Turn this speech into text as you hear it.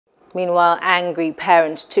Meanwhile, angry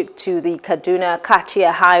parents took to the Kaduna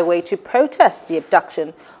Kachia highway to protest the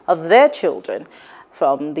abduction of their children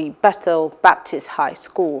from the Bethel Baptist High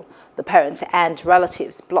School. The parents and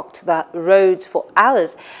relatives blocked the roads for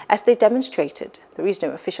hours as they demonstrated. There is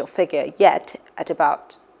no official figure yet, but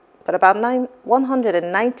about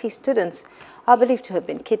 190 students are believed to have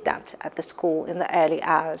been kidnapped at the school in the early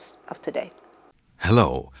hours of today.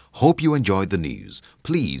 Hello, hope you enjoyed the news.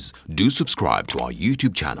 Please do subscribe to our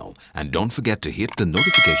YouTube channel and don't forget to hit the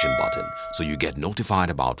notification button so you get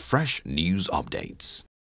notified about fresh news updates.